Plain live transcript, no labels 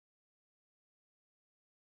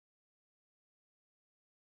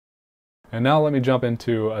And now let me jump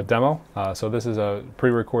into a demo. So this is a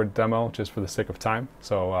pre-recorded demo just for the sake of time.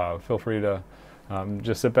 So feel free to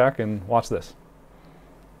just sit back and watch this.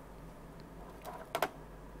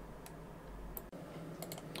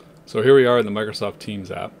 So here we are in the Microsoft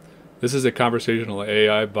Teams app. This is a conversational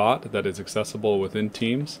AI bot that is accessible within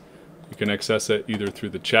Teams. You can access it either through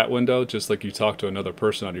the chat window, just like you talk to another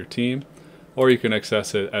person on your team, or you can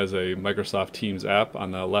access it as a Microsoft Teams app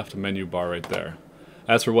on the left menu bar right there.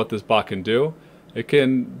 As for what this bot can do, it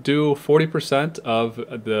can do 40% of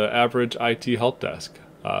the average IT help desk.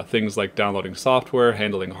 Things like downloading software,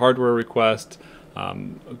 handling hardware requests,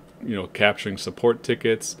 capturing support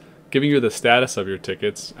tickets, giving you the status of your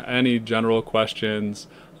tickets, any general questions,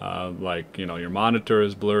 like your monitor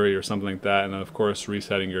is blurry or something like that, and then of course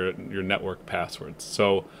resetting your network passwords.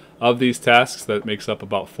 So of these tasks, that makes up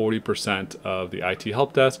about 40% of the IT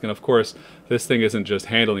help desk. And of course, this thing isn't just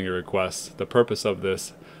handling your requests. The purpose of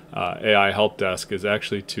this AI help desk is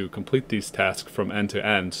actually to complete these tasks from end to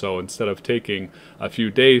end. So instead of taking a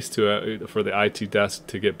few days for the IT desk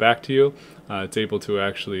to get back to you, it's able to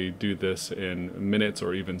actually do this in minutes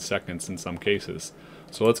or even seconds in some cases.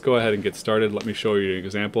 So let's go ahead and get started. Let me show you an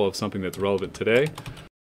example of something that's relevant today.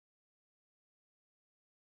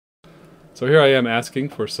 So here I am asking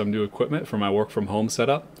for some new equipment for my work from home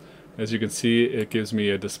setup. As you can see, it gives me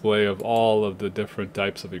a display of all of the different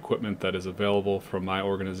types of equipment that is available from my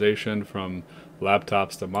organization, from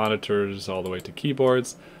laptops to monitors all the way to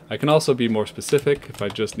keyboards. I can also be more specific if I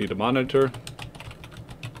just need a monitor.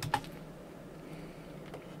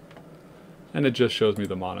 And it just shows me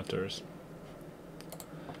the monitors.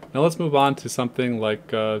 Now let's move on to something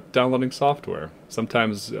like downloading software.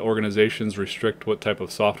 Sometimes organizations restrict what type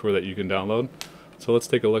of software that you can download. So let's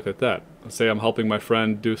take a look at that. Let's say I'm helping my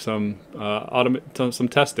friend do some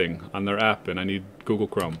testing on their app and I need Google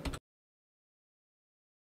Chrome.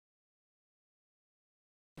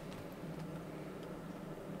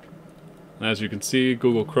 As you can see,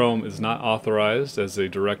 Google Chrome is not authorized as a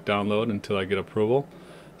direct download until I get approval.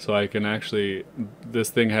 So I can actually, this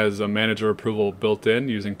thing has a manager approval built in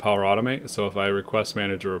using Power Automate. So if I request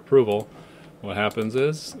manager approval, what happens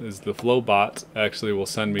is the Flow bot actually will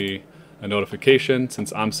send me a notification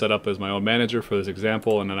since I'm set up as my own manager for this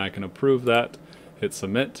example, and then I can approve that, hit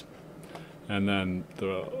submit, and then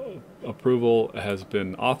the approval has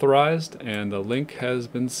been authorized and the link has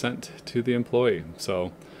been sent to the employee.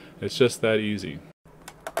 So it's just that easy.